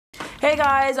Hey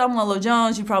guys, I'm Lolo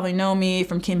Jones. You probably know me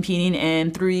from competing in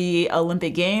 3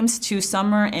 Olympic Games, 2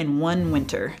 summer and 1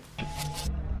 winter.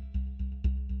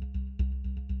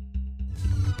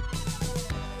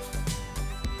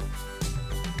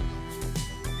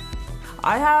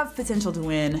 I have potential to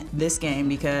win this game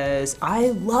because I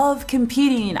love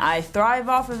competing. I thrive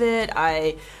off of it.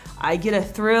 I get a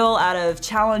thrill out of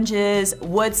challenges.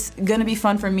 What's gonna be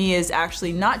fun for me is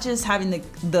actually not just having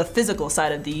the physical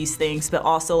side of these things, but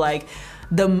also like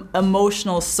the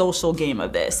emotional, social game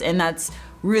of this. And that's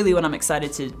really what I'm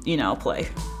excited to, play.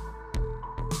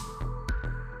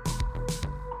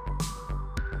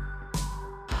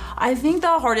 I think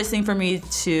the hardest thing for me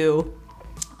to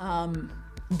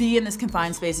be in this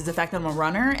confined space is the fact that I'm a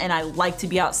runner and I like to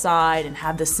be outside and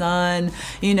have the sun,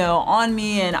 on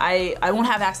me, and I won't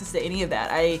have access to any of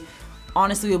that. I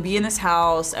honestly will be in this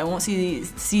house, I won't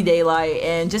see daylight,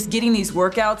 and just getting these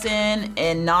workouts in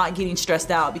and not getting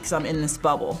stressed out because I'm in this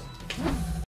bubble.